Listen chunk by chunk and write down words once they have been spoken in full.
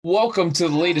Welcome to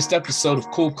the latest episode of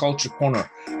Cool Culture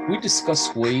Corner. We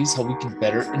discuss ways how we can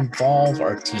better involve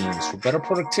our teams for better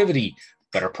productivity,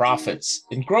 better profits,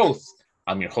 and growth.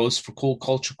 I'm your host for Cool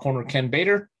Culture Corner, Ken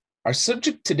Bader. Our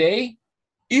subject today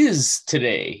is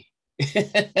today.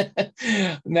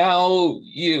 Now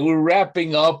we're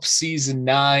wrapping up season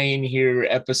 9 here,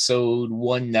 episode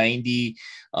 190,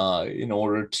 in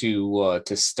order to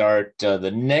start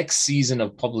the next season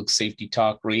of Public Safety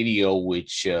Talk Radio,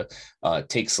 which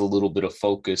takes a little bit of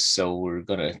focus. So we're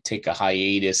going to take a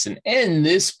hiatus and end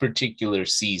this particular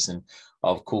season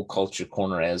of Cool Culture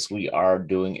Corner, as we are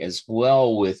doing as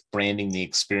well with Branding the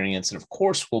Experience. And of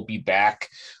course, we'll be back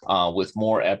with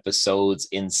more episodes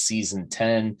in season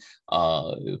 10,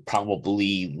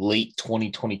 probably late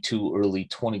 2022, early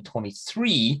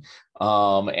 2023,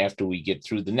 after we get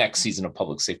through the next season of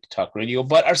Public Safety Talk Radio.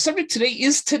 But our subject today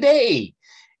is today.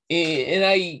 And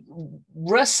I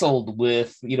wrestled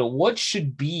with, what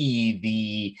should be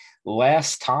the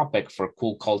last topic for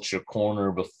Cool Culture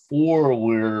Corner before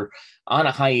we're on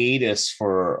a hiatus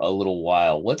for a little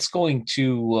while. What's going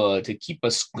to keep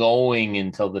us going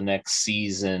until the next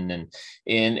season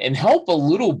and help a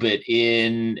little bit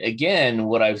in, again,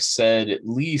 what I've said at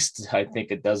least, I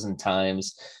think, a dozen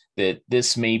times, that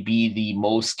this may be the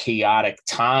most chaotic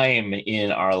time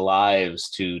in our lives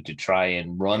to try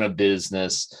and run a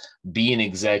business, be an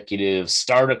executive,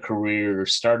 start a career,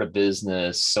 start a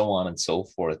business, so on and so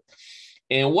forth.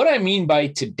 And what I mean by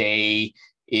today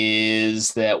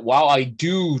is that while I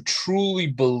do truly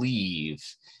believe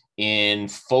in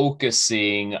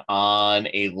focusing on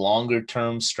a longer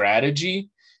term strategy,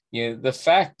 the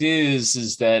fact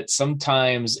is that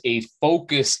sometimes a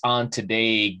focus on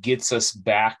today gets us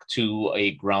back to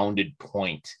a grounded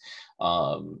point.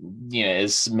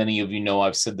 As many of you know,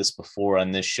 I've said this before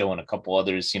on this show and a couple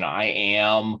others. I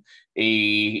am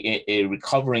a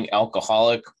recovering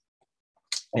alcoholic,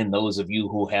 and those of you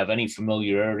who have any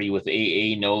familiarity with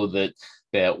AA know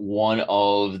that one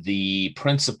of the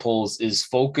principles is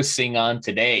focusing on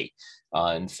today.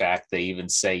 In fact, they even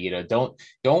say, don't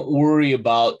worry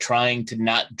about trying to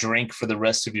not drink for the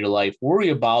rest of your life. Worry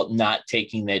about not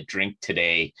taking that drink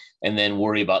today, and then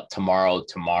worry about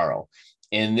tomorrow.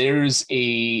 And there's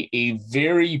a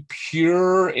very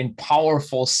pure and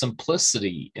powerful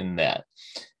simplicity in that.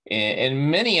 And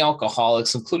many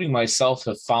alcoholics, including myself,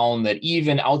 have found that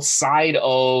even outside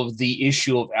of the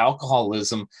issue of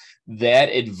alcoholism, that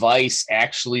advice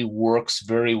actually works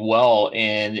very well.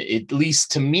 And at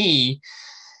least to me,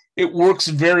 it works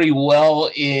very well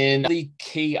in really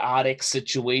chaotic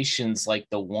situations like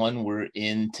the one we're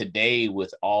in today,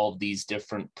 with all of these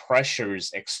different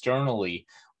pressures externally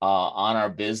on our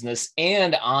business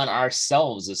and on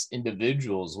ourselves as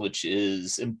individuals, which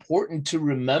is important to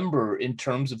remember in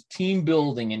terms of team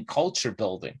building and culture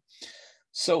building.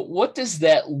 So what does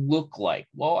that look like?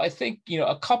 Well, I think,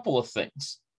 a couple of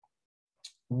things.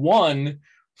 One,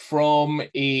 from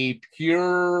a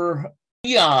pure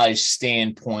triage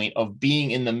standpoint of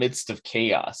being in the midst of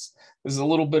chaos. This is a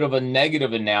little bit of a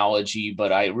negative analogy,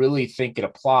 but I really think it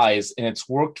applies, and it's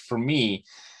worked for me,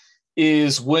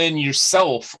 is when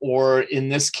yourself, or in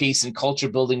this case in culture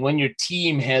building, when your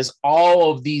team has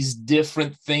all of these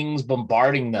different things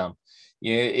bombarding them,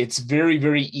 it's very,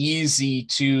 very easy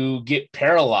to get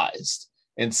paralyzed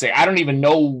and say, I don't even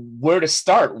know where to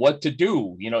start, what to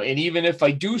do, and even if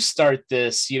I do start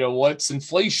this, what's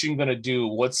inflation going to do?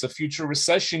 What's the future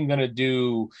recession going to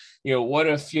do? What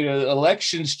if,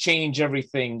 elections change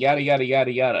everything, yada, yada,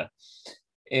 yada, yada.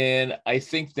 And I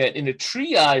think that in a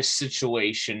triage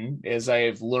situation, as I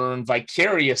have learned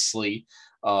vicariously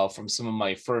from some of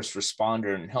my first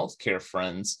responder and healthcare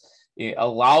friends, it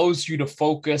allows you to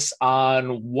focus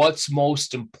on what's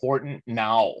most important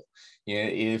now.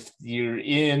 If you're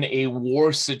in a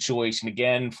war situation,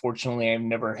 again, fortunately, I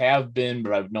never have been,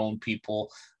 but I've known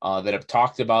people that have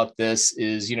talked about this,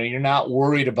 is, you're not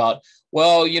worried about,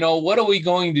 well, what are we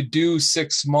going to do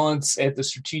 6 months at the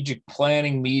strategic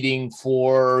planning meeting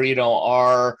for,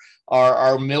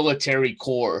 our military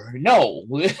corps? No.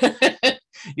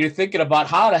 You're thinking about,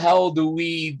 how the hell do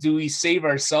we save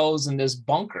ourselves in this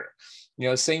bunker?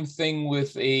 Same thing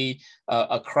with a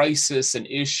crisis, an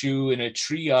issue, in a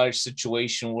triage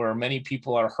situation where many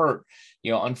people are hurt.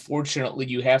 Unfortunately,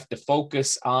 you have to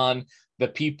focus on the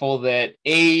people that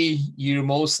A, you're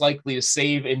most likely to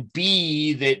save, and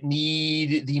B, that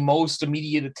need the most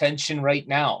immediate attention right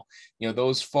now.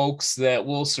 Those folks that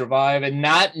will survive and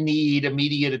not need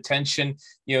immediate attention,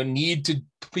 need to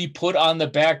be put on the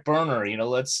back burner.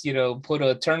 Let's, put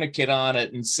a tourniquet on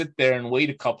it and sit there and wait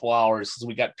a couple hours, because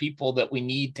we got people that we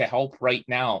need to help right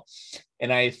now.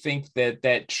 And I think that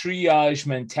triage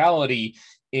mentality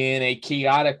in a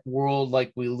chaotic world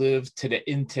like we live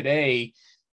today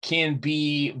can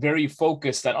be very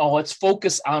focused on, let's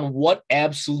focus on what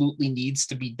absolutely needs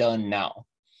to be done now.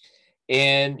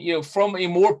 And, from a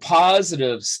more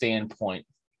positive standpoint,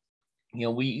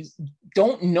 we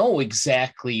don't know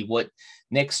exactly what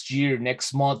next year,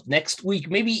 next month, next week,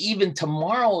 maybe even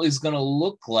tomorrow is going to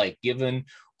look like, given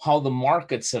how the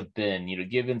markets have been,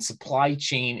 given supply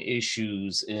chain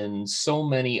issues and so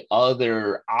many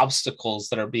other obstacles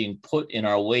that are being put in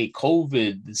our way.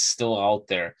 COVID is still out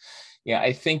there. Yeah,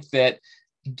 I think that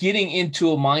getting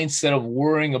into a mindset of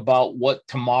worrying about what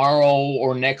tomorrow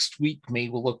or next week may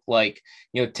look like,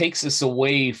 takes us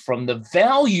away from the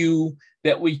value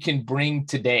that we can bring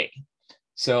today.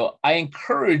 So I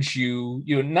encourage you,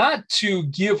 not to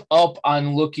give up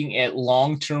on looking at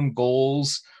long-term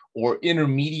goals or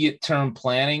intermediate term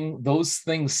planning. Those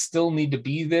things still need to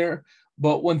be there.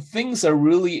 But when things are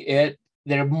really at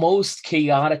their most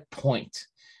chaotic point,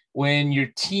 when your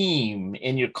team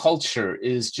and your culture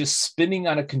is just spinning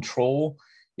out of control,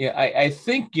 I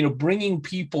think, bringing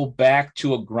people back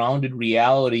to a grounded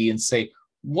reality and say,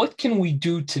 what can we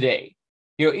do today?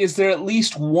 Is there at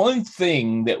least one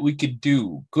thing that we could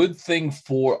do, good thing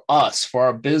for us, for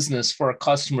our business, for our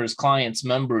customers, clients,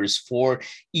 members, for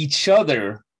each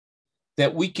other,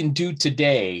 that we can do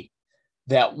today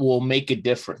that will make a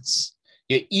difference?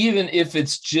 Even if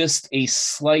it's just a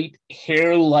slight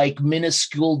hair-like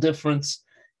minuscule difference,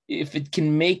 if it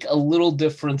can make a little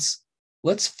difference,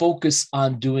 let's focus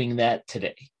on doing that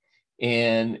today.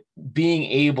 And being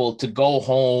able to go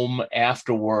home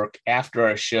after work, after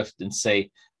our shift, and say,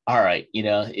 all right,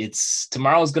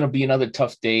 tomorrow's going to be another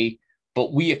tough day,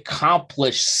 but we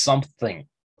accomplished something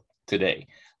today.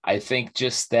 I think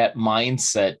just that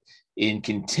mindset in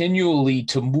continually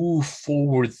to move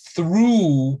forward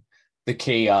through the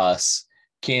chaos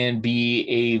can be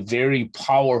a very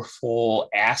powerful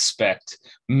aspect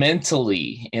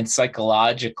mentally and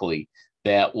psychologically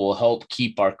that will help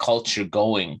keep our culture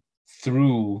going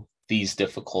through these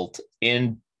difficult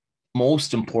and,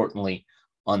 most importantly,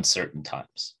 uncertain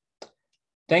times.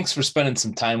 Thanks for spending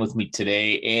some time with me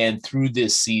today and through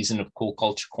this season of Cool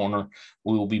Culture Corner.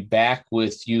 We will be back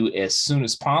with you as soon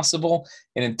as possible.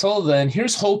 And until then,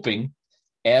 here's hoping,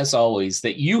 as always,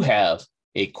 that you have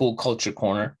a Cool Culture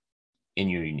Corner in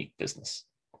your unique business.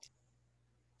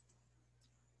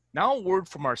 Now a word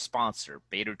from our sponsor,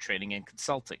 Bader Training and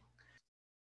Consulting.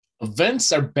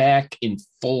 Events are back in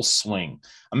full swing.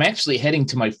 I'm actually heading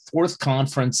to my 4th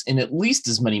conference in at least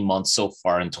as many months so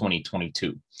far in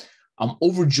 2022. I'm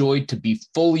overjoyed to be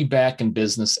fully back in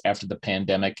business after the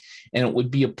pandemic, and it would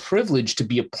be a privilege to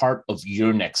be a part of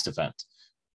your next event.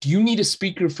 Do you need a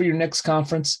speaker for your next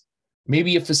conference?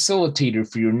 Maybe a facilitator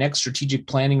for your next strategic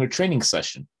planning or training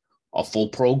session? A full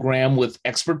program with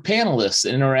expert panelists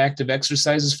and interactive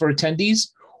exercises for attendees?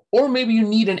 Or maybe you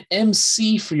need an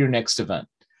MC for your next event.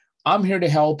 I'm here to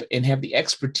help and have the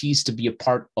expertise to be a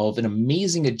part of an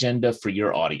amazing agenda for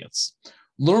your audience.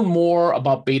 Learn more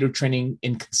about Bader Training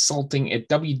and Consulting at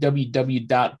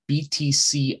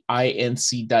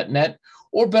www.btcinc.net,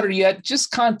 or better yet,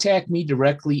 just contact me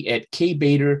directly at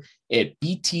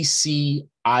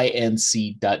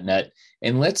kbader@btcinc.net,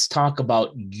 and let's talk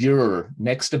about your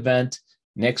next event,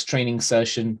 next training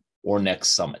session, or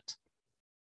next summit.